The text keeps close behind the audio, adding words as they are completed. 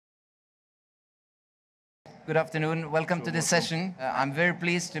Good afternoon. Welcome to this session. I'm very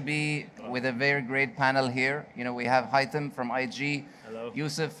pleased to be with a very great panel here. You know, we have Haitham from IG, Hello.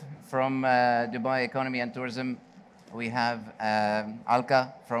 Yusuf from Dubai Economy and Tourism. We have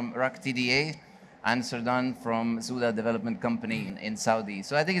Alka from Iraq TDA and Sardan from Suda Development Company in Saudi.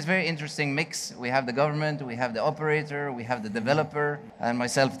 So I think it's a very interesting mix. We have the government, we have the operator, we have the developer, and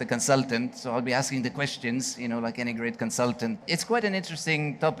myself, the consultant. So I'll be asking the questions, you know, like any great consultant. It's quite an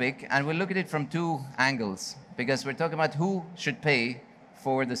interesting topic, and we'll look at it from two angles, because we're talking about who should pay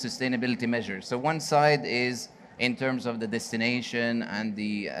for the sustainability measures. So one side is in terms of the destination and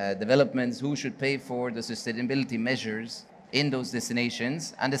the developments, who should pay for the sustainability measures in those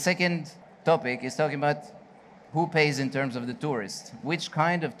destinations. And the second topic is talking about who pays in terms of the tourist. Which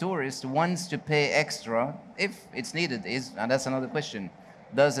kind of tourist wants to pay extra if it's needed, and that's another question.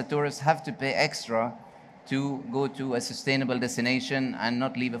 Does a tourist have to pay extra to go to a sustainable destination and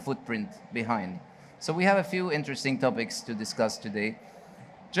not leave a footprint behind? So we have a few interesting topics to discuss today.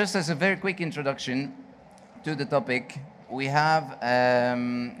 Just as a very quick introduction to the topic, we have,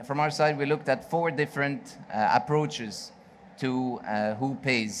 from our side, we looked at 4 different approaches to who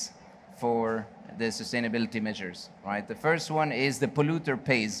pays for the sustainability measures, right? The first one is the polluter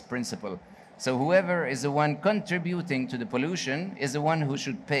pays principle. So whoever is the one contributing to the pollution is the one who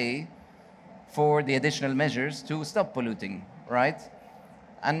should pay for the additional measures to stop polluting, right?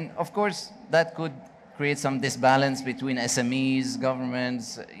 And of course, that could create some disbalance between SMEs,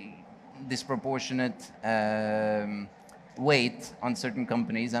 governments, disproportionate weight on certain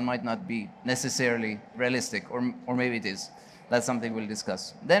companies, and might not be necessarily realistic, or maybe it is. That's something we'll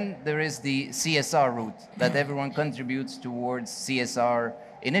discuss. Then there is the CSR route, that everyone contributes towards CSR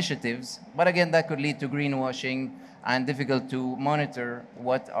initiatives. But again, that could lead to greenwashing and difficult to monitor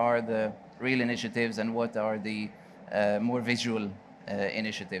what are the real initiatives and what are the more visual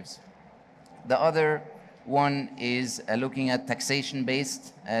initiatives. The other one is looking at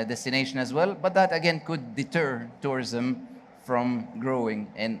taxation-based destination as well, but that again could deter tourism from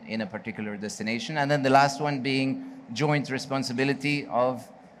growing in a particular destination. And then the last one being joint responsibility of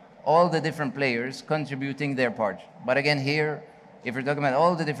all the different players contributing their part. But again, here, if we're talking about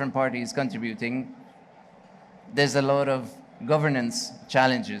all the different parties contributing, there's a lot of governance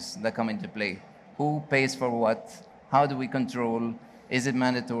challenges that come into play. Who pays for what? How do we control? Is it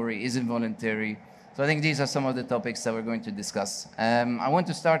mandatory? Is it voluntary? So I think these are some of the topics that we're going to discuss. I want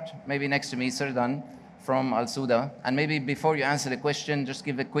to start maybe next to me, Sardan from Al Suda. And maybe before you answer the question, just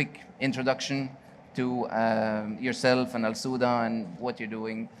give a quick introduction to yourself and Al Suda and what you're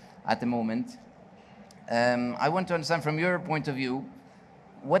doing at the moment. I want to understand from your point of view,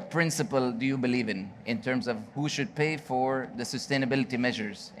 what principle do you believe in terms of who should pay for the sustainability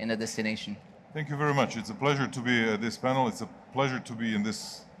measures in a destination? Thank you very much. It's a pleasure to be at this panel. It's a pleasure to be in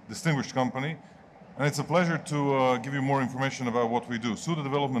this distinguished company. And it's a pleasure to give you more information about what we do. Suda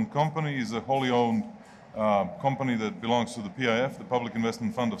Development Company is a wholly owned company that belongs to the PIF, the Public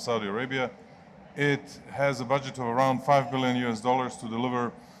Investment Fund of Saudi Arabia. It has a budget of around $5 billion to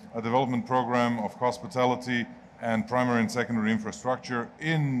deliver a development program of hospitality and primary and secondary infrastructure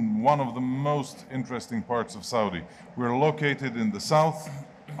in one of the most interesting parts of Saudi. We're located in the south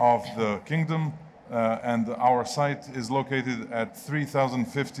of the kingdom, and our site is located at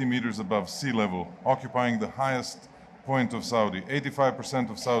 3,050 meters above sea level, occupying the highest point of Saudi. 85%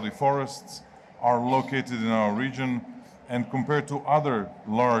 of Saudi forests are located in our region, and compared to other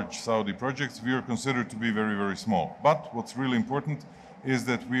large Saudi projects, we are considered to be very, very small. But what's really important is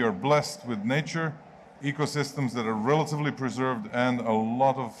that we are blessed with nature, ecosystems that are relatively preserved, and a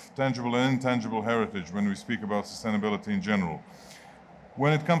lot of tangible and intangible heritage when we speak about sustainability in general.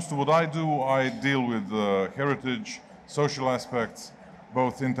 When it comes to what I do, I deal with heritage, social aspects,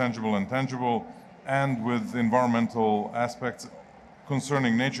 both intangible and tangible, and with environmental aspects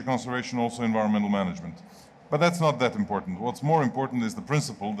concerning nature conservation, also environmental management. But that's not that important. What's more important is the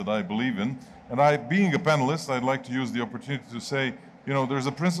principle that I believe in. And being a panelist, I'd like to use the opportunity to say, you know, there's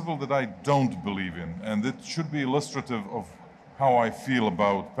a principle that I don't believe in, and it should be illustrative of how I feel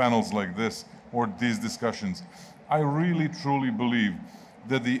about panels like this or these discussions. I really, truly believe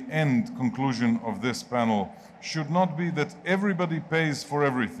that the end conclusion of this panel should not be that everybody pays for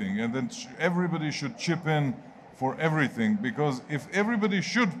everything and that everybody should chip in for everything, because if everybody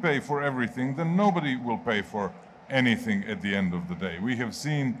should pay for everything, then nobody will pay for anything at the end of the day. We have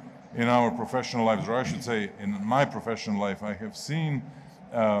seen in our professional lives, or I should say in my professional life, I have seen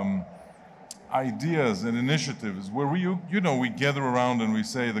ideas and initiatives where we gather around and we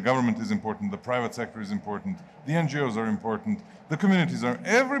say the government is important, the private sector is important, the NGOs are important, the communities are,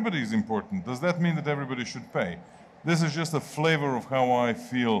 everybody is important. Does that mean that everybody should pay? This is just a flavor of how I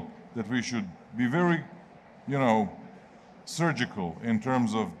feel that we should be very you know, surgical in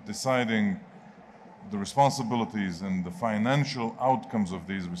terms of deciding the responsibilities and the financial outcomes of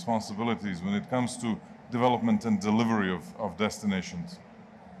these responsibilities when it comes to development and delivery of destinations.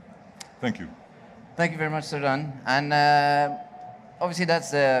 Thank you. Thank you very much, Sardan. And obviously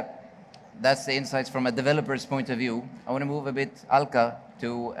that's the insights from a developer's point of view. I want to move a bit, Alka,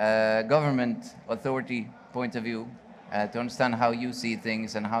 to a government authority point of view to understand how you see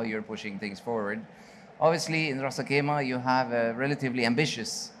things and how you're pushing things forward. Obviously, in Ras Al Khaimah, you have a relatively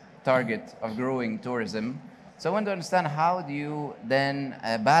ambitious target of growing tourism. So I want to understand, how do you then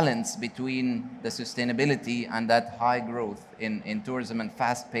balance between the sustainability and that high growth in tourism and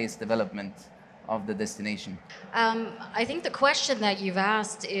fast-paced development of the destination? I think the question that you've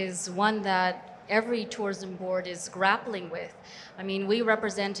asked is one that every tourism board is grappling with. I mean, we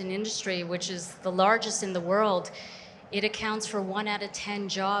represent an industry which is the largest in the world. It accounts for 1 out of 10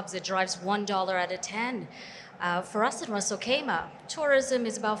 jobs. It drives $1 out of 10. For us in Ras Al Khaimah, tourism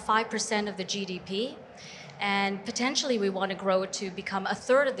is about 5% of the GDP. And potentially we want to grow it to become a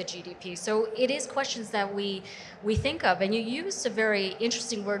third of the GDP. So it is questions that we think of. And you used a very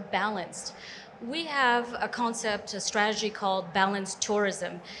interesting word, balanced. We have a concept, a strategy called balanced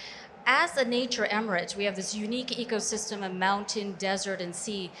tourism. As a nature emirate, we have this unique ecosystem of mountain, desert, and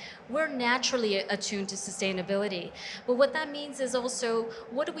sea. We're naturally attuned to sustainability. But what that means is also,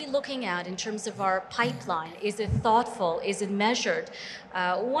 what are we looking at in terms of our pipeline? Is it thoughtful? Is it measured?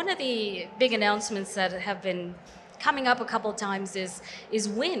 One of the big announcements that have been coming up a couple of times is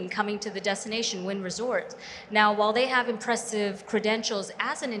Wynn coming to the destination, Wynn Resort. Now, while they have impressive credentials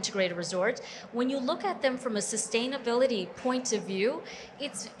as an integrated resort, when you look at them from a sustainability point of view,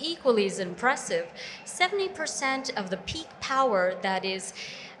 it's equally as impressive. 70% of the peak power that is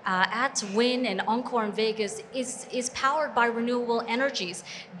at Wynn and Encore in Vegas is powered by renewable energies.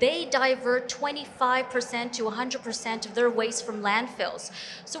 They divert 25% to 100% of their waste from landfills.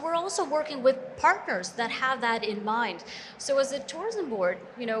 So we're also working with partners that have that in mind. So as a tourism board,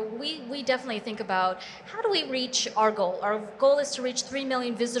 you know, we definitely think about, how do we reach our goal? Our goal is to reach 3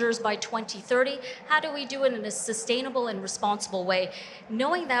 million visitors by 2030. How do we do it in a sustainable and responsible way?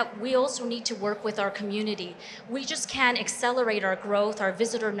 Knowing that we also need to work with our community. We just can't accelerate our growth, our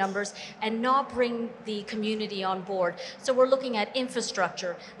visitor numbers, and not bring the community on board. So we're looking at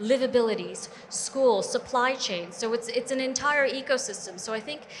infrastructure, livabilities, schools, supply chain. So it's an entire ecosystem. So I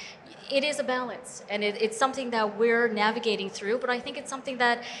think it is a balance, and it's something that we're navigating through, but I think it's something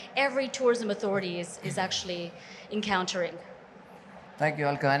that every tourism authority is actually encountering. Thank you,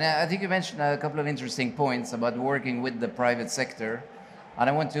 Alka. And I think you mentioned a couple of interesting points about working with the private sector. And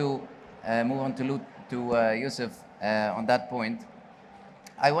I want to move on to Yusuf on that point.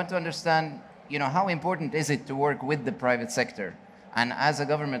 I want to understand, you know, how important is it to work with the private sector? And as a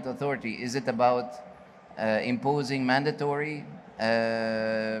government authority, is it about imposing mandatory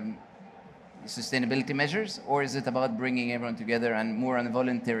sustainability measures, or is it about bringing everyone together and more on a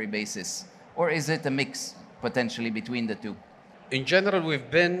voluntary basis? Or is it a mix, potentially, between the two? In general,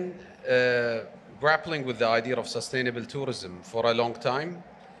 we've been grappling with the idea of sustainable tourism for a long time.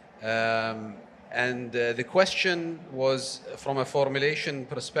 And the question was, from a formulation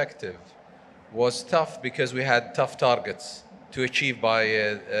perspective, was tough because we had tough targets to achieve by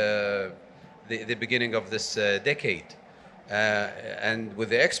the beginning of this decade. And with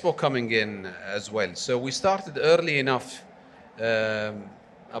the Expo coming in as well. So we started early enough,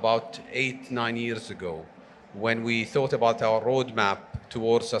 about 8-9 years ago, when we thought about our roadmap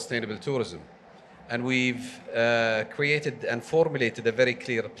towards sustainable tourism. And we've created and formulated a very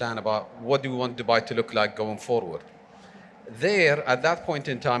clear plan about what do we want Dubai to look like going forward. There, at that point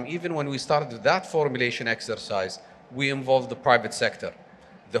in time, even when we started that formulation exercise, we involved the private sector,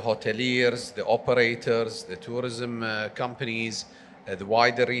 the hoteliers, the operators, the tourism companies, the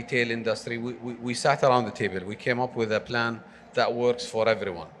wider retail industry. We sat around the table. We came up with a plan that works for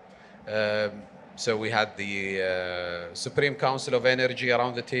everyone. So we had the Supreme Council of Energy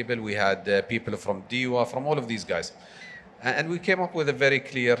around the table. We had people from DIWA, from all of these guys. And we came up with a very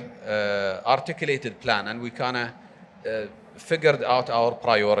clear, articulated plan, and we kind of figured out our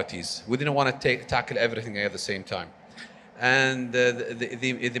priorities. We didn't want to tackle everything at the same time. And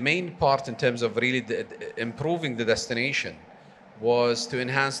the main part in terms of really improving the destination was to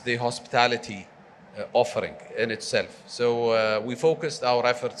enhance the hospitality offering in itself. So we focused our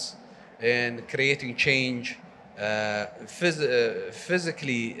efforts in creating change,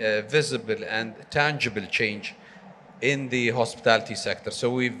 physically visible and tangible change in the hospitality sector. So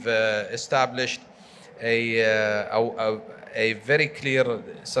we've established a very clear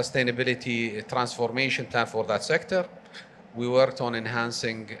sustainability transformation plan for that sector. we worked on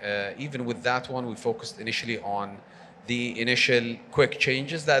enhancing, even with that one, we focused initially on the initial quick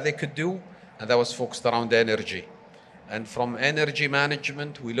changes that they could do, and that was focused around energy. And from energy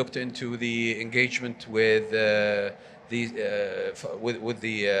management, we looked into the engagement with the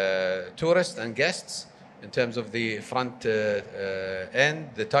tourists and guests in terms of the front end,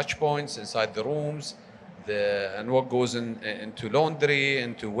 the touch points inside the rooms, and what goes into laundry,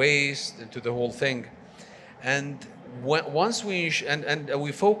 into waste, into the whole thing. And once we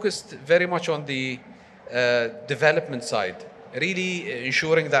focused very much on the development side, really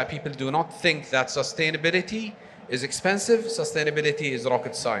ensuring that people do not think that sustainability is expensive. Sustainability is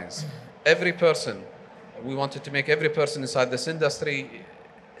rocket science. Every person, we wanted to make every person inside this industry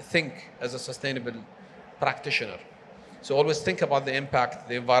think as a sustainable practitioner. So always think about the impact,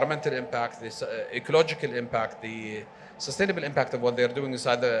 the environmental impact, the ecological impact, the sustainable impact of what they're doing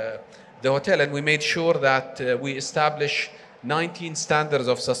inside the hotel. And we made sure that we establish 19 standards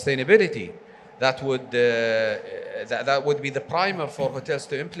of sustainability that would be the primer for hotels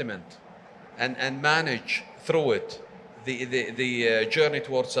to implement and manage through it the journey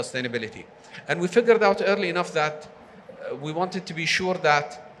towards sustainability. And we figured out early enough that we wanted to be sure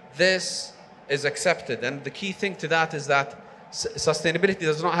that this is accepted. And the key thing to that is that sustainability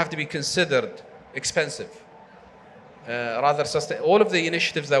does not have to be considered expensive. Rather, all of the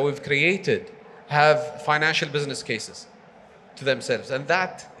initiatives that we've created have financial business cases to themselves, and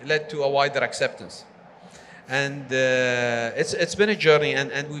that led to a wider acceptance. And it's been a journey,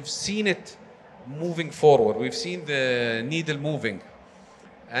 and we've seen it moving forward. We've seen the needle moving.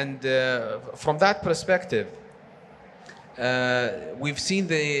 And from that perspective, we've seen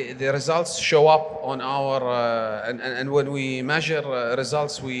the results show up on our, and when we measure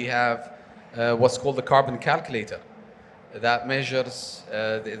results, we have what's called the carbon calculator that measures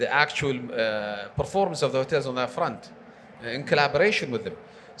the actual performance of the hotels on that front in collaboration with them.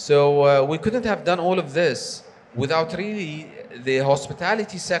 So we couldn't have done all of this without really the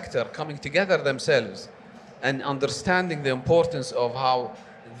hospitality sector coming together themselves and understanding the importance of how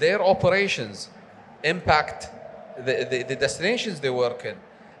their operations impact the destinations they work in.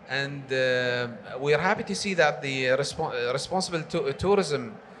 And we are happy to see that the responsible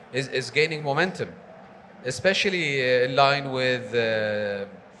tourism is gaining momentum, especially in line with the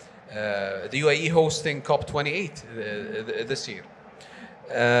UAE hosting COP28 this year.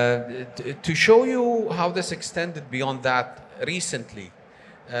 To show you how this extended beyond that recently,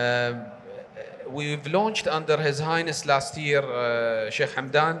 we've launched under His Highness last year, Sheikh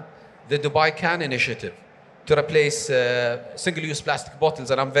Hamdan, the Dubai Can initiative to replace single-use plastic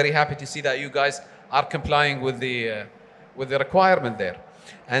bottles, and I'm very happy to see that you guys are complying with the requirement there.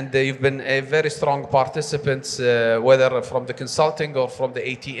 And you've been a very strong participants, whether from the consulting or from the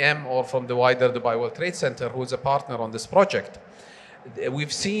ATM or from the wider Dubai World Trade Center, who is a partner on this project.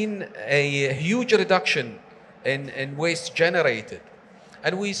 We've seen a huge reduction in waste generated.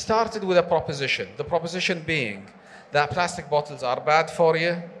 And we started with a proposition, the proposition being that plastic bottles are bad for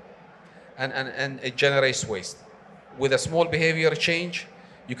you and it generates waste. With a small behavior change,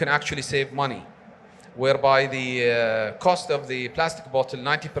 you can actually save money, whereby the cost of the plastic bottle,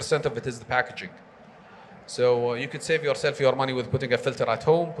 90% of it is the packaging. So you could save yourself your money with putting a filter at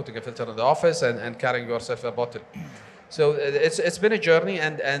home, putting a filter in the office, and carrying yourself a bottle. So it's been a journey,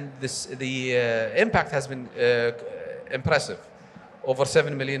 and the impact has been impressive. Over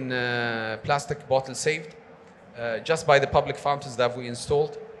 7 million plastic bottles saved just by the public fountains that we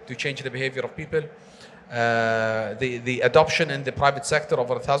installed to change the behavior of people. The adoption in the private sector,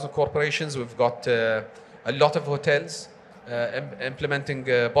 over 1,000 corporations. We've got a lot of hotels implementing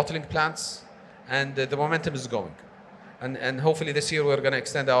bottling plants, and the momentum is going. And hopefully this year we're going to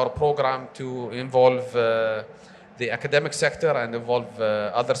extend our program to involve the academic sector and involve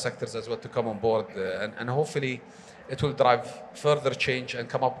other sectors as well to come on board. And hopefully it will drive further change and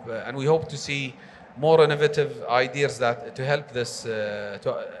come up. And we hope to see more innovative ideas that to help this,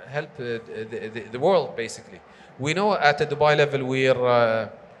 to help the world, basically. We know at the Dubai level we're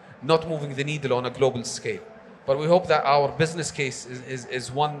not moving the needle on a global scale, but we hope that our business case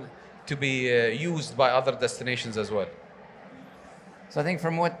is one to be used by other destinations as well. So I think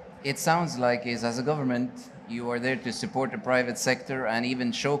from what it sounds like is, as a government, you are there to support the private sector and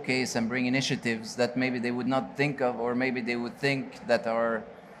even showcase and bring initiatives that maybe they would not think of, or maybe they would think that are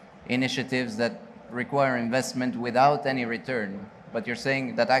initiatives that require investment without any return. But you're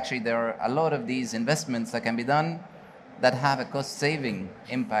saying that actually there are a lot of these investments that can be done that have a cost-saving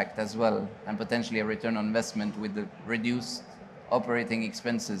impact as well, and potentially a return on investment with the reduced operating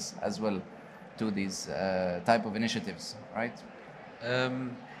expenses as well to these type of initiatives, right?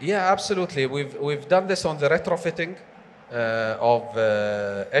 Yeah, absolutely. We've done this on the retrofitting of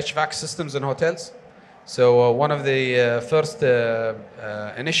HVAC systems in hotels. So one of the first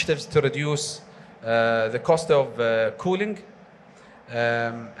initiatives to reduce the cost of cooling,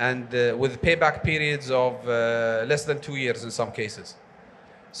 and with payback periods of less than 2 years in some cases.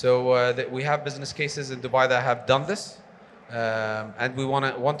 So we have business cases in Dubai that have done this, and we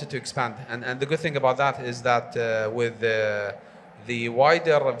wanted to expand. And the good thing about that is that with the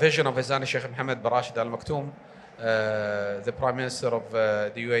wider vision of His Highness Sheikh Mohammed bin Rashid Al Maktoum, the Prime Minister of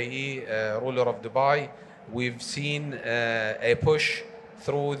the UAE, ruler of Dubai, we've seen a push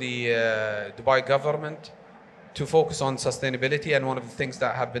through the Dubai government to focus on sustainability. And one of the things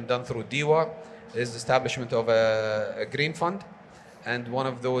that have been done through DIWA is the establishment of a green fund. And one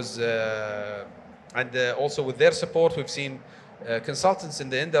of those, also with their support, we've seen consultants in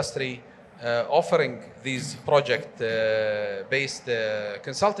the industry offering these project-based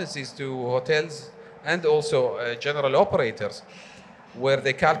consultancies to hotels and also general operators, where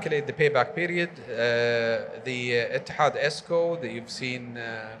they calculate the payback period. The Etihad ESCO that you've seen,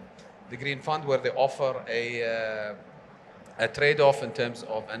 the Green Fund, where they offer a trade-off in terms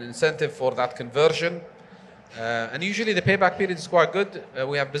of an incentive for that conversion. And usually the payback period is quite good.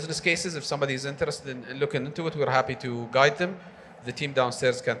 We have business cases. If somebody is interested in looking into it, we're happy to guide them. The team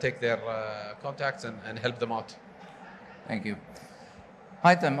downstairs can take their contacts and help them out. Thank you.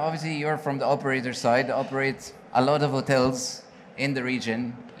 Haitham, obviously you're from the operator side, operate a lot of hotels in the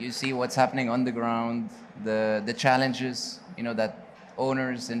region. You see what's happening on the ground, the challenges, that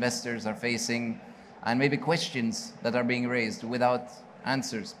owners, investors are facing, and maybe questions that are being raised without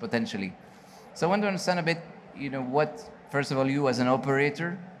answers potentially. So I want to understand a bit, what, first of all, you as an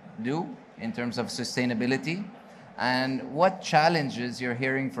operator do in terms of sustainability, and what challenges you're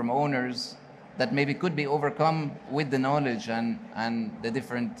hearing from owners that maybe could be overcome with the knowledge and the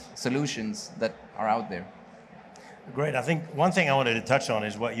different solutions that are out there. Great. I think one thing I wanted to touch on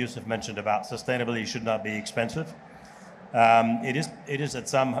is what Yusuf mentioned about sustainability should not be expensive. It is at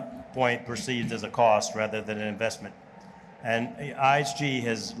some point perceived as a cost rather than an investment. And IHG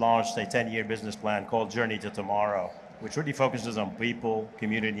has launched a 10-year business plan called Journey to Tomorrow, which really focuses on people,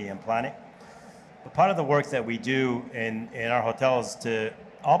 community, and planet. But part of the work that we do in our hotels to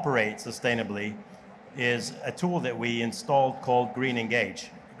operate sustainably is a tool that we installed called Green Engage.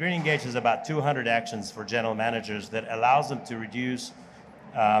 Green Engage is about 200 actions for general managers that allows them to reduce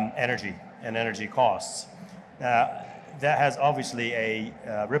energy and energy costs. That has obviously a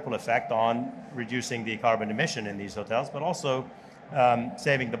ripple effect on reducing the carbon emission in these hotels, but also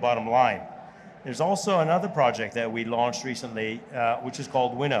saving the bottom line. There's also another project that we launched recently, which is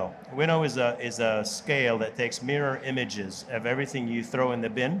called Winnow. Winnow is a scale that takes mirror images of everything you throw in the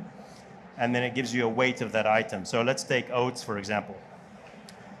bin, and then it gives you a weight of that item. So let's take oats, for example.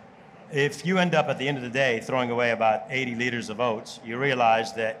 If you end up at the end of the day throwing away about 80 liters of oats, you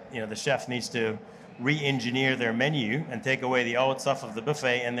realize that the chef needs to re-engineer their menu and take away the oats off of the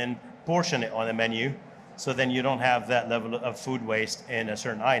buffet and then portion it on the menu, so then you don't have that level of food waste in a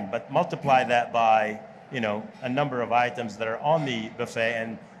certain item. But multiply that by a number of items that are on the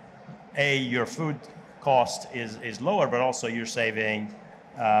buffet, and your food cost is lower, but also you're saving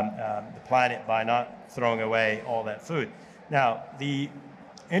the planet by not throwing away all that food. Now, the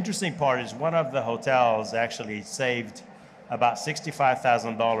interesting part is one of the hotels actually saved about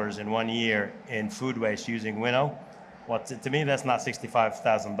 $65,000 in 1 year in food waste using Winnow. Well, to me, that's not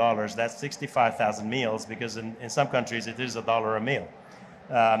 $65,000. That's 65,000 meals, because in some countries it is $1 a meal,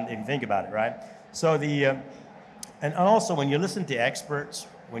 if you think about it, right? So and also when you listen to experts,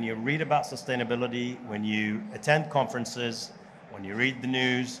 when you read about sustainability, when you attend conferences, when you read the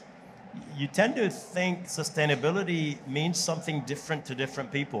news, you tend to think sustainability means something different to different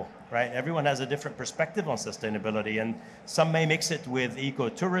people, right? Everyone has a different perspective on sustainability, and some may mix it with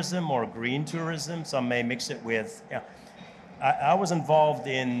ecotourism or green tourism. Some may mix it with, I was involved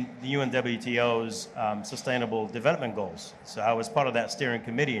in the UNWTO's Sustainable Development Goals. So I was part of that steering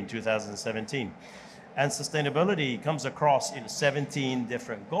committee in 2017. And sustainability comes across in 17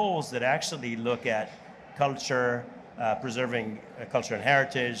 different goals that actually look at culture, preserving culture and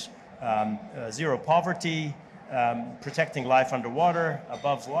heritage, zero poverty, protecting life underwater,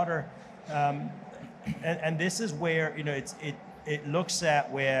 above water, and this is where it looks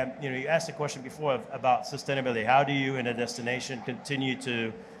at where you asked a question before about sustainability. How do you, in a destination, continue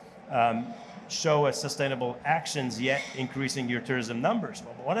to show a sustainable actions yet increasing your tourism numbers?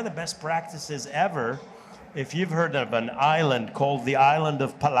 Well, one of the best practices ever, if you've heard of an island called the island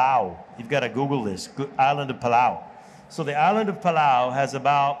of Palau, you've got to Google this, island of Palau. So the island of Palau has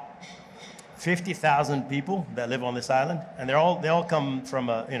about 50,000 people that live on this island, and they all come from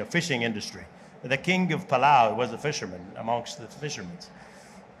a fishing industry. The king of Palau was a fisherman amongst the fishermen.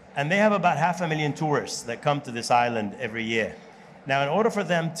 And they have about 500,000 tourists that come to this island every year. Now, in order for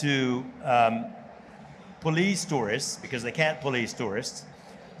them to police tourists, because they can't police tourists,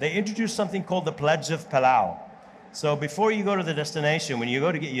 they introduced something called the Pledge of Palau. So before you go to the destination, when you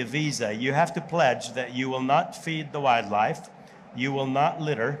go to get your visa, you have to pledge that you will not feed the wildlife, you will not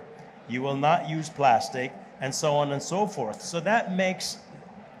litter, you will not use plastic, and so on and so forth. So that makes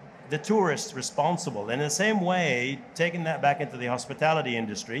the tourists responsible. In the same way, taking that back into the hospitality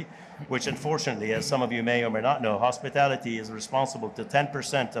industry, which unfortunately, as some of you may or may not know, hospitality is responsible to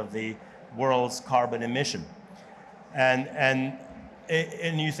 10% of the world's carbon emission. And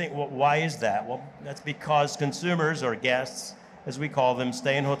you think, well, why is that? Well, that's because consumers or guests, as we call them,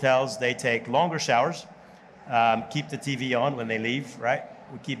 stay in hotels, they take longer showers, keep the TV on when they leave, right?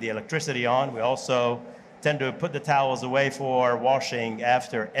 We keep the electricity on. We also tend to put the towels away for washing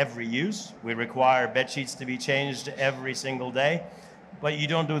after every use. We require bed sheets to be changed every single day, but you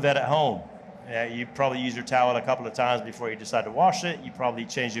don't do that at home. You probably use your towel a couple of times before you decide to wash it. You probably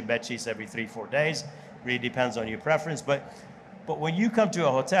change your bed sheets every 3-4 days. Really depends on your preference. But when you come to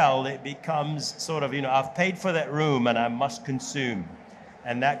a hotel, it becomes sort of, I've paid for that room and I must consume.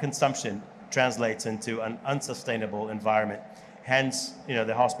 And that consumption translates into an unsustainable environment. Hence,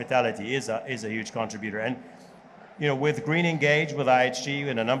 the hospitality is a huge contributor. And, with Green Engage, with IHG,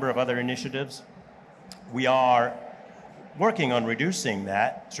 and a number of other initiatives, we are working on reducing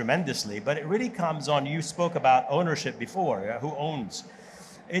that tremendously. But it really comes on, you spoke about ownership before, who owns?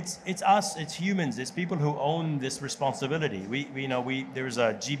 It's us, it's humans, it's people who own this responsibility. There's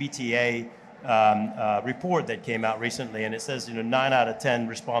a GBTA report that came out recently, and it says, 9 out of 10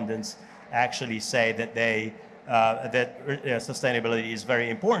 respondents actually say that sustainability is very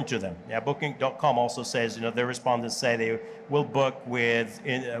important to them. Yeah, Booking.com also says, their respondents say they will book with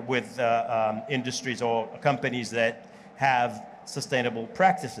industries or companies that have sustainable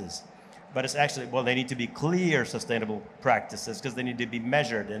practices. But it's actually, they need to be clear sustainable practices because they need to be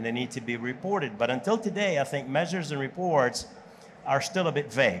measured and they need to be reported. But until today, I think measures and reports are still a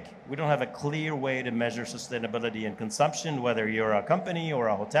bit vague. We don't have a clear way to measure sustainability and consumption, whether you're a company or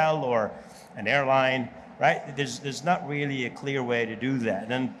a hotel or an airline. Right? There's not really a clear way to do that.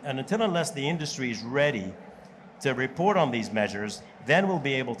 And unless the industry is ready to report on these measures, then we'll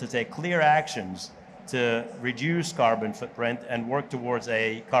be able to take clear actions to reduce carbon footprint and work towards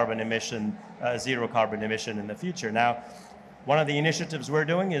a zero carbon emission in the future. Now, one of the initiatives we're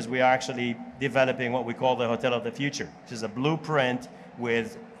doing is we are actually developing what we call the Hotel of the Future, which is a blueprint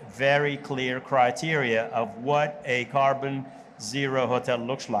with very clear criteria of what a carbon zero hotel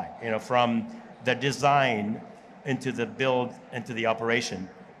looks like, from the design into the build, into the operation,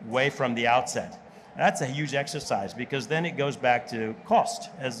 way from the outset. That's a huge exercise because then it goes back to cost,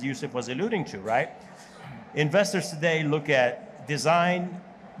 as Yusuf was alluding to, right? Investors today look at design,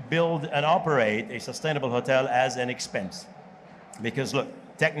 build, and operate a sustainable hotel as an expense. Because look,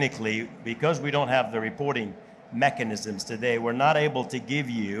 technically, because we don't have the reporting mechanisms today, we're not able to give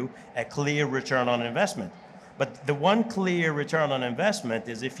you a clear return on investment. But the one clear return on investment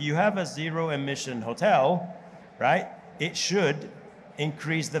is if you have a zero emission hotel, right, it should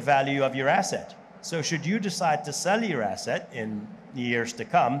increase the value of your asset. So should you decide to sell your asset in years to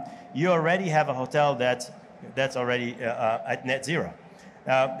come, you already have a hotel that's already at net zero.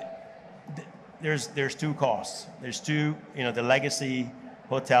 Now, there's two costs. There's two, the legacy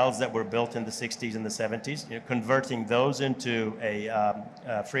hotels that were built in the 60s and the 70s, converting those into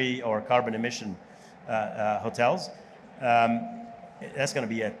a free or carbon emission hotels. That's going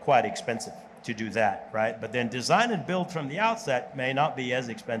to be quite expensive to do that, right? But then design and build from the outset may not be as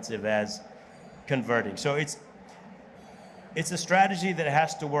expensive as converting. So it's a strategy that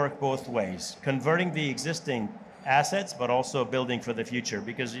has to work both ways, converting the existing assets, but also building for the future.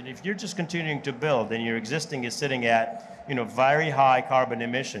 Because if you're just continuing to build and your existing is sitting at, very high carbon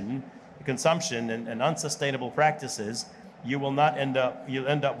emission consumption and unsustainable practices, you'll end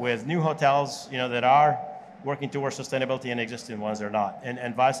up with new hotels, that are working towards sustainability and existing ones are not,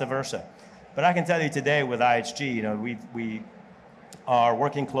 and vice versa. But I can tell you today with IHG, we are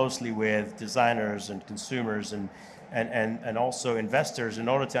working closely with designers and consumers and also investors in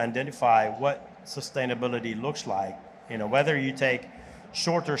order to identify what sustainability looks like. Whether you take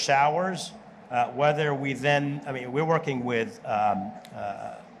shorter showers, whether we're working with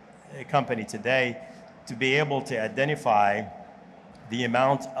a company today to be able to identify the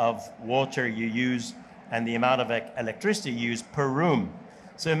amount of water you use and the amount of electricity used per room.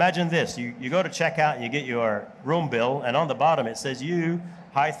 So imagine this, you go to check out and you get your room bill, and on the bottom it says you,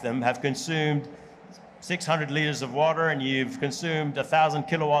 Hytham, have consumed 600 liters of water and you've consumed 1,000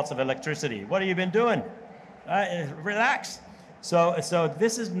 kilowatts of electricity. What have you been doing? Relax. So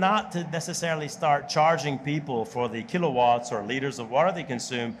this is not to necessarily start charging people for the kilowatts or liters of water they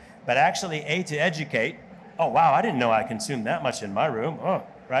consume, but actually, to educate. Oh, wow, I didn't know I consumed that much in my room. Oh,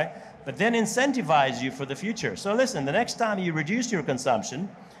 right? But then incentivize you for the future. So listen, the next time you reduce your consumption,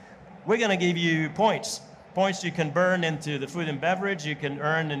 we're going to give you points. Points you can burn into the food and beverage, you can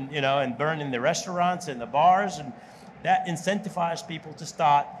earn and burn in the restaurants and the bars, and that incentivizes people to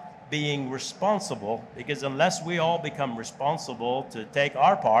start being responsible, because unless we all become responsible to take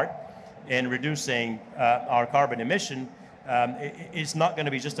our part in reducing our carbon emission, it's not going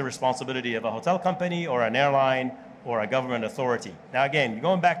to be just the responsibility of a hotel company or an airline or a government authority. Now again,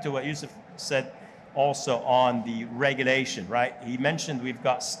 going back to what Yusuf said also on the regulation, right? He mentioned we've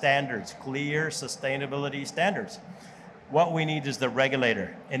got standards, clear sustainability standards. What we need is the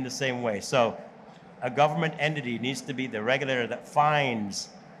regulator in the same way. So a government entity needs to be the regulator that finds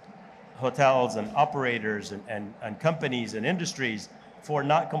hotels and operators and companies and industries for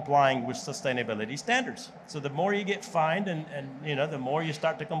not complying with sustainability standards. So the more you get fined and the more you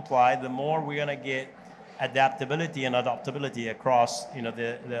start to comply, the more we're going to get adaptability and adaptability across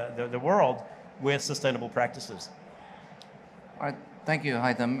the world with sustainable practices. All right, thank you,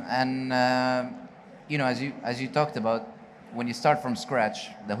 Haitham. And as you talked about, when you start from scratch,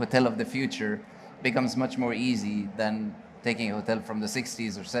 the hotel of the future becomes much more easy than taking a hotel from the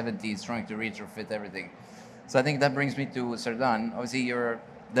 60s or 70s, trying to retrofit everything. So I think that brings me to Sardan. Obviously, you're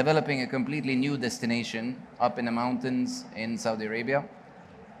developing a completely new destination up in the mountains in Saudi Arabia.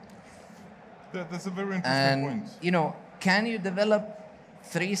 That's a very interesting point. And, can you develop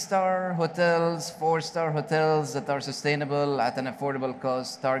 3-star hotels, 4-star hotels that are sustainable at an affordable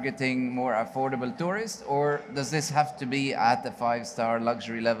cost, targeting more affordable tourists? Or does this have to be at the 5-star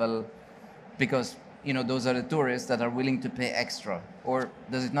luxury level because those are the tourists that are willing to pay extra? Or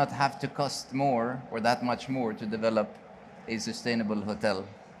does it not have to cost more or that much more to develop a sustainable hotel?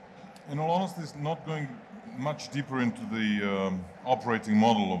 In all honesty, it's not going much deeper into the operating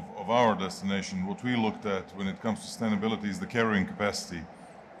model of our destination. What we looked at when it comes to sustainability is the carrying capacity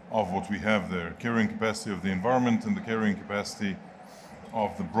of what we have there, carrying capacity of the environment and the carrying capacity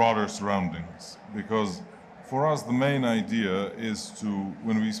of the broader surroundings. Because for us, the main idea is to,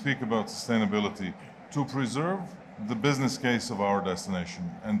 when we speak about sustainability, to preserve the business case of our destination.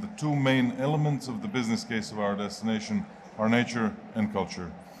 And the two main elements of the business case of our destination are nature and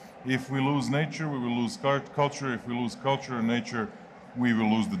culture. If we lose nature, we will lose culture. If we lose culture and nature, we will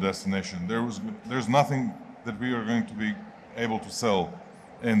lose the destination. There's nothing that we are going to be able to sell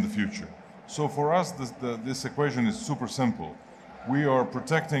in the future. So for us, this equation is super simple. We are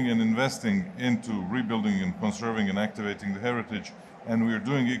protecting and investing into rebuilding and conserving and activating the heritage, and we are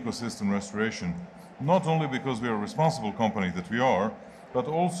doing ecosystem restoration, not only because we are a responsible company that we are, but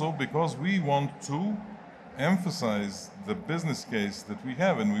also because we want to emphasize the business case that we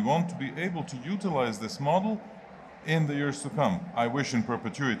have, and we want to be able to utilize this model in the years to come. I wish in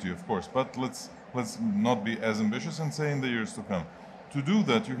perpetuity, of course, but let's not be as ambitious and say in the years to come. To do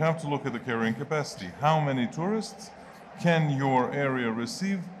that, you have to look at the carrying capacity. How many tourists can your area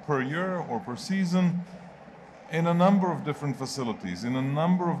receive per year or per season in a number of different facilities, in a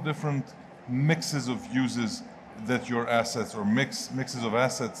number of different mixes of uses that your assets or mixes of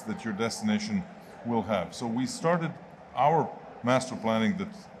assets that your destination will have. So we started our master planning that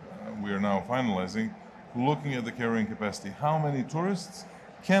we are now finalizing, looking at the carrying capacity. How many tourists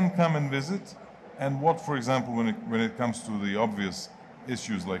can come and visit, and what, for example, when it comes to the obvious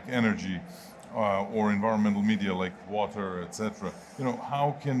issues like energy or environmental media like water, etc.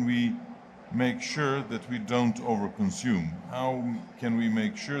 How can we make sure that we don't overconsume? How can we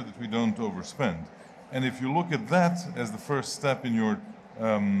make sure that we don't overspend? And if you look at that as the first step in your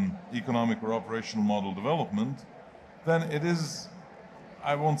economic or operational model development, then it is,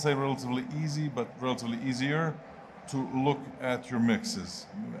 I won't say relatively easy, but relatively easier to look at your mixes.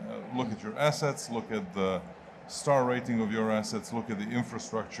 Look at your assets, look at the star rating of your assets, look at the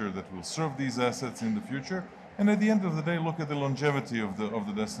infrastructure that will serve these assets in the future, and at the end of the day, look at the longevity of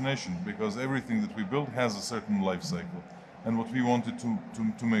the destination, because everything that we build has a certain life cycle. And what we wanted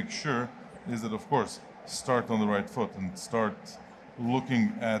to make sure is that, of course, start on the right foot and start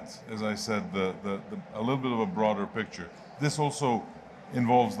looking at, as I said, a little bit of a broader picture. This also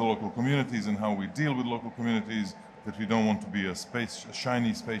involves the local communities and how we deal with local communities, that we don't want to be a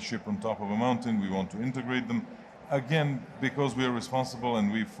shiny spaceship on top of a mountain. We want to integrate them. Again, because we are responsible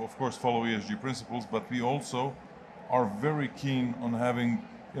and we, of course, follow ESG principles, but we also are very keen on having,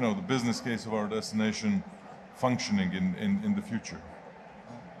 the business case of our destination functioning in the future.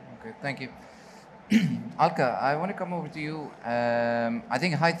 Okay, thank you. Alka, I want to come over to you. I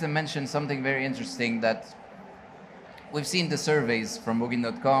think Haitham mentioned something very interesting, that we've seen the surveys from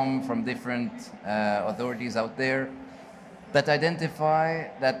Booking.com, from different authorities out there, that identify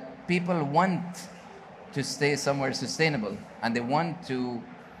that people want to stay somewhere sustainable, and they want to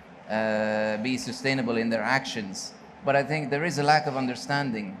be sustainable in their actions. But I think there is a lack of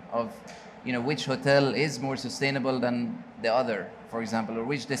understanding of, which hotel is more sustainable than the other, for example, or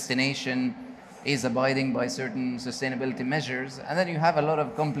which destination is abiding by certain sustainability measures. And then you have a lot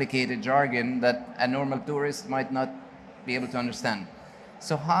of complicated jargon that a normal tourist might not be able to understand.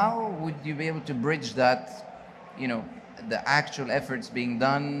 So how would you be able to bridge that, the actual efforts being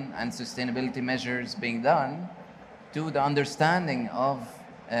done and sustainability measures being done to the understanding of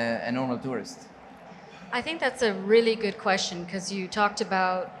a normal tourist? I think that's a really good question, because you talked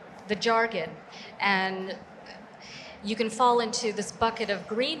about the jargon, and you can fall into this bucket of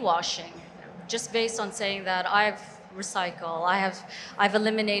greenwashing just based on saying that I've recycle, I've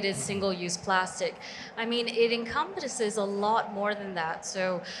eliminated single-use plastic. I mean, it encompasses a lot more than that.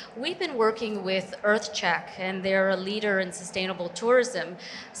 So we've been working with EarthCheck, and they're a leader in sustainable tourism,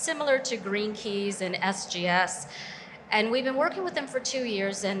 similar to Green Keys and SGS. And we've been working with them for 2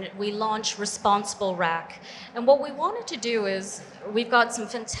 years, and we launched Responsible Rack. And what we wanted to do is, we've got some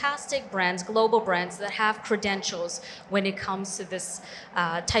fantastic brands, global brands, that have credentials when it comes to this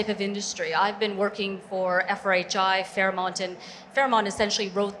type of industry. I've been working for FRHI, Fairmont, and Fairmont essentially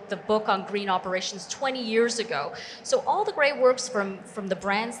wrote the book on green operations 20 years ago. So all the great works from the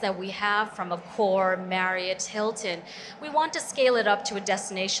brands that we have, from Accor, Marriott, Hilton, we want to scale it up to a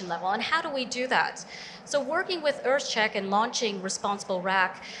destination level. And how do we do that? So working with EarthCheck and launching Responsible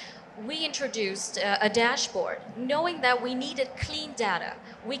Rack, we introduced a dashboard, knowing that we needed clean data.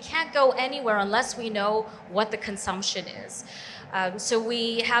 We can't go anywhere unless we know what the consumption is. So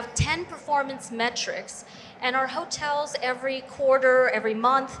we have 10 performance metrics, and our hotels every quarter, every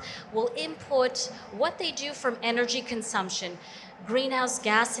month, will input what they do from energy consumption, greenhouse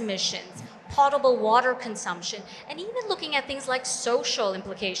gas emissions, potable water consumption, and even looking at things like social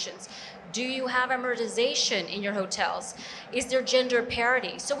implications. Do you have amortization in your hotels? Is there gender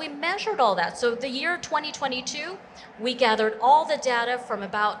parity? So we measured all that. So the year 2022, we gathered all the data from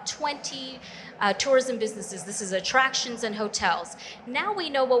about 20 tourism businesses. This is attractions and hotels. Now we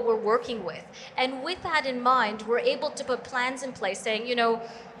know what we're working with. And with that in mind, we're able to put plans in place saying,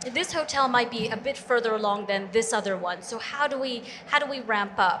 this hotel might be a bit further along than this other one. So how do we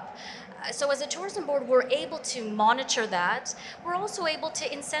ramp up? So as a tourism board, we're able to monitor that. We're also able to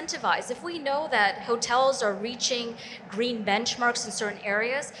incentivize. If we know that hotels are reaching green benchmarks in certain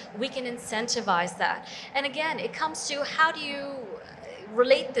areas, we can incentivize that. And again, it comes to, how do you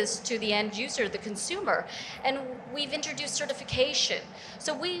relate this to the end user, the consumer? And we've introduced certification.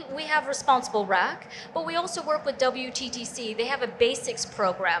 So we have Responsible Rack, but we also work with WTTC. They have a basics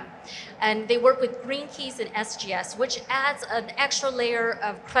program, and they work with Green Keys and SGS, which adds an extra layer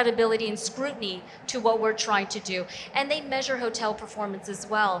of credibility and scrutiny to what we're trying to do. And they measure hotel performance as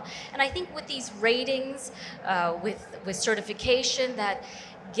well. And I think with these ratings, with certification, that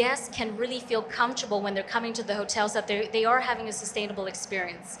guests can really feel comfortable when they're coming to the hotels, that they are having a sustainable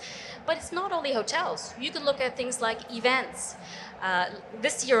experience. But it's not only hotels. You can look at things like events.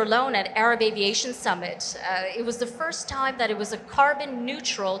 This year alone at Arab Aviation Summit, it was the first time that it was a carbon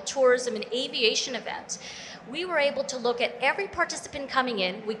neutral tourism and aviation event. We were able to look at every participant coming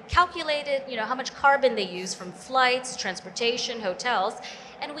in. We calculated, how much carbon they use from flights, transportation, hotels,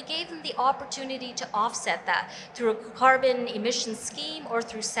 and we gave them the opportunity to offset that through a carbon emission scheme or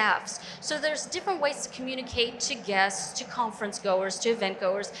through SAFs. So there's different ways to communicate to guests, to conference goers, to event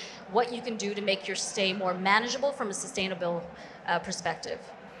goers, what you can do to make your stay more manageable from a sustainable perspective.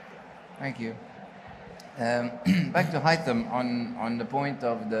 Thank you. Back to Haitham on the point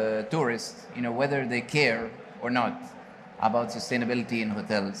of the tourist, whether they care or not about sustainability in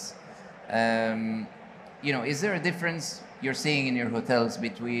hotels. Is there a difference you're seeing in your hotels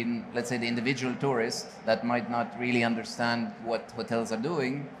between, let's say, the individual tourist that might not really understand what hotels are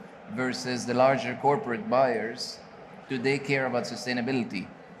doing versus the larger corporate buyers? Do they care about sustainability?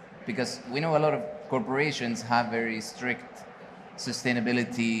 Because we know a lot of corporations have very strict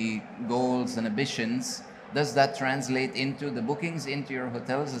sustainability goals and ambitions. Does that translate into the bookings into your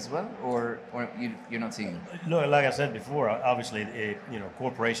hotels as well, or you're not seeing it? Look, like I said before, obviously,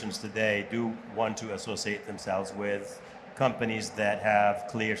 corporations today do want to associate themselves with companies that have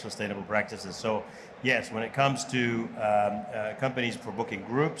clear sustainable practices. So yes, when it comes to companies for booking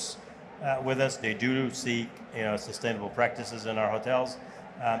groups with us, they do seek sustainable practices in our hotels.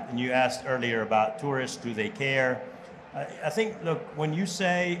 And you asked earlier about tourists, do they care? I think, look, when you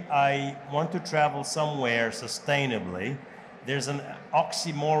say I want to travel somewhere sustainably, there's an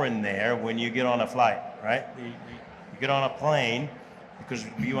oxymoron there when you get on a flight, right? You get on a plane because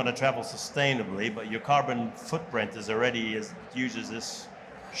you want to travel sustainably, but your carbon footprint is already as huge as this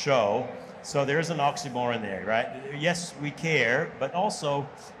show. So there's an oxymoron there, right? Yes, we care, but also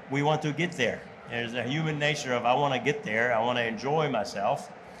we want to get there. There's a human nature of I want to get there, I want to enjoy myself.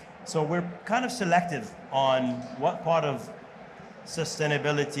 So we're kind of selective on what part of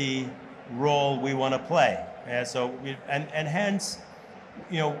sustainability role we want to play. And hence,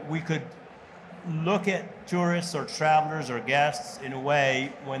 you know, we could look at tourists or travelers or guests in a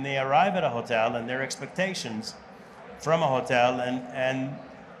way when they arrive at a hotel and their expectations from a hotel, and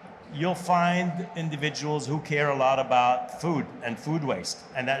you'll find individuals who care a lot about food and food waste,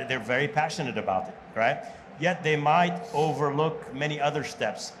 and that they're very passionate about it, right? Yet they might overlook many other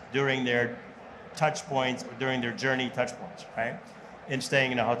steps during their touch points, or during their journey touch points, right? In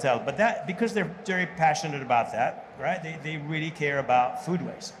staying in a hotel. But that, because they're very passionate about that, right? They really care about food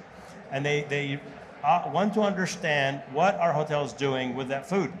waste. And they want to understand what our hotel's doing with that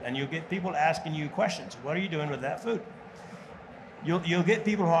food. And you get people asking you questions. What are you doing with that food? You'll get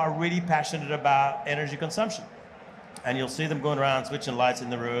people who are really passionate about energy consumption. And you'll see them going around switching lights in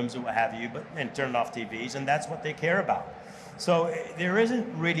the rooms and what have you, and turning off TVs, and that's what they care about. So there isn't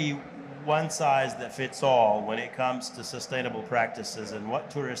really one size that fits all when it comes to sustainable practices and what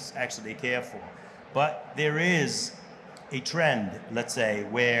tourists actually care for. But there is a trend, let's say,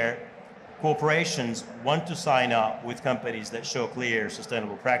 where corporations want to sign up with companies that show clear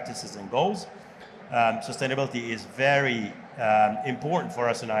sustainable practices and goals. Sustainability is very important for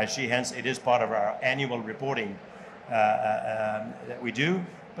us in IHG, hence it is part of our annual reporting that we do,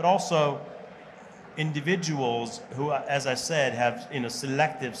 but also individuals who, as I said, have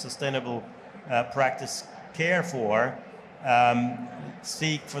selective sustainable practice care for,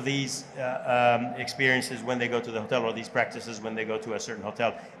 seek for these experiences when they go to the hotel, or these practices when they go to a certain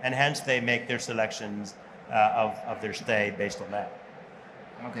hotel, and hence they make their selections of their stay based on that.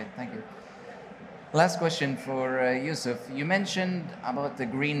 Okay, thank you. Last question for Yusuf. You mentioned about the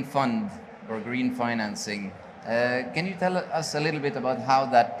green fund or green financing. Can you tell us a little bit about how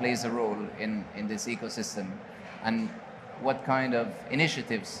that plays a role in this ecosystem, and what kind of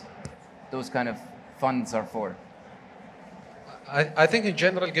initiatives those kind of funds are for? I think in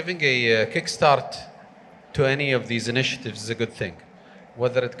general, giving a kickstart to any of these initiatives is a good thing,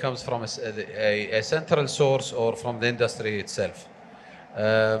 whether it comes from a central source or from the industry itself.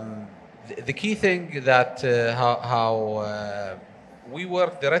 The key thing that how we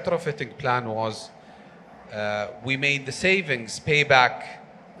worked, the retrofitting plan was we made the savings pay back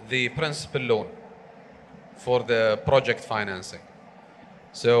the principal loan for the project financing.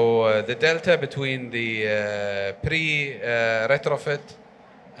 So the delta between the pre-retrofit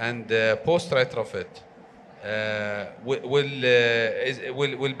and post-retrofit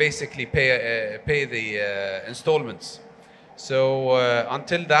will basically pay the installments. So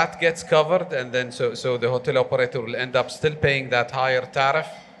until that gets covered, and then so the hotel operator will end up still paying that higher tariff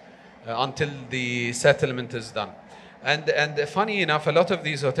until the settlement is done. And funny enough, a lot of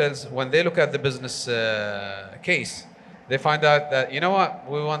these hotels, when they look at the business case, they find out that, you know what,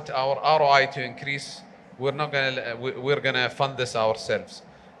 we want our ROI to increase. We're gonna fund this ourselves.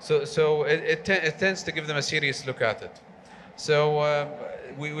 So it tends to give them a serious look at it. So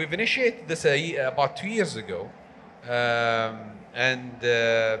we've initiated this about 2 years ago, and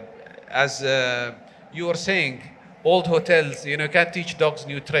as you were saying, old hotels, can't teach dogs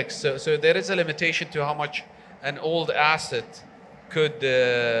new tricks. So there is a limitation to how much an old asset could,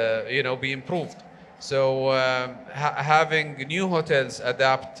 be improved. So having new hotels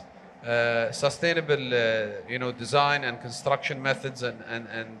adapt sustainable, design and construction methods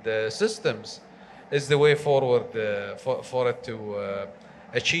and systems is the way forward for it to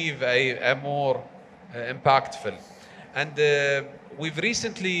achieve a more impactful. And we've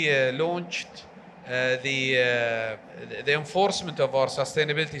recently launched the enforcement of our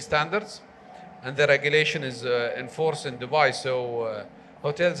sustainability standards, and the regulation is enforced in Dubai. So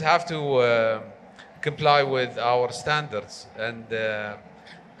hotels have to comply with our standards, and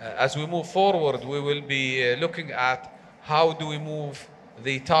as we move forward, we will be looking at how do we move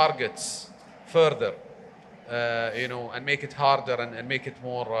the targets further, and make it harder and make it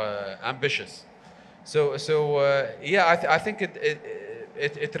more ambitious. So I think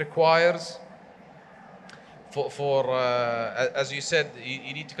it requires for as you said,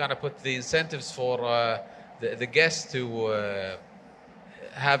 you need to kind of put the incentives for the guests to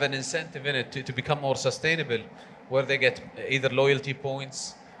have an incentive in it to become more sustainable, where they get either loyalty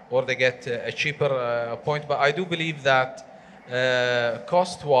points or they get a cheaper point. But I do believe that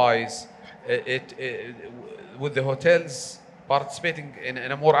cost-wise, with the hotels participating in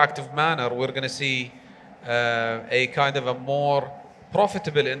a more active manner, we're going to see a kind of a more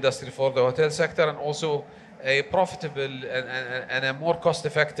profitable industry for the hotel sector, and also a profitable and a more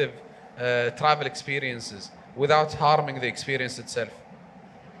cost-effective travel experiences without harming the experience itself.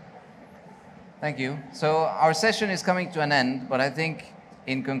 Thank you. So our session is coming to an end, but I think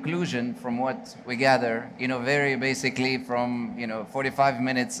in conclusion, from what we gather, very basically from, 45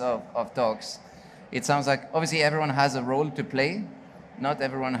 minutes of talks, it sounds like obviously everyone has a role to play. Not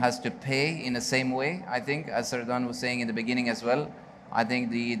everyone has to pay in the same way, I think, as Sardan was saying in the beginning as well. I think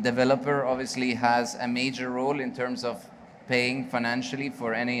the developer obviously has a major role in terms of paying financially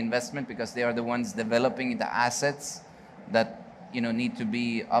for any investment, because they are the ones developing the assets that need to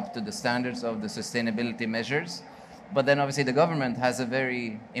be up to the standards of the sustainability measures. But then obviously the government has a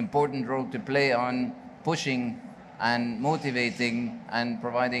very important role to play on pushing and motivating and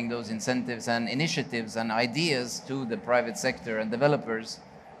providing those incentives and initiatives and ideas to the private sector and developers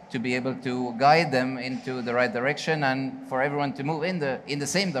to be able to guide them into the right direction, and for everyone to move in the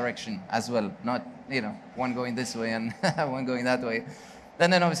same direction as well, not one going this way and one going that way.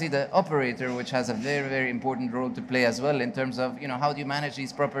 Then obviously the operator, which has a very, very important role to play as well in terms of how do you manage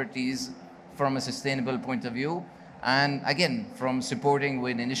these properties from a sustainable point of view, and again from supporting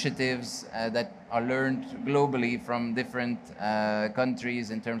with initiatives that are learned globally from different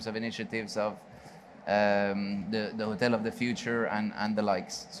countries in terms of initiatives of the Hotel of the Future and the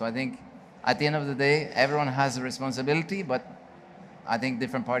likes. So I think at the end of the day, everyone has a responsibility, but I think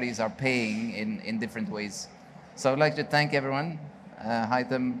different parties are paying in different ways. So I'd like to thank everyone,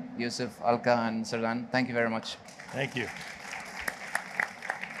 Haitham, Yusuf, Alka, and Sardan. Thank you very much. Thank you.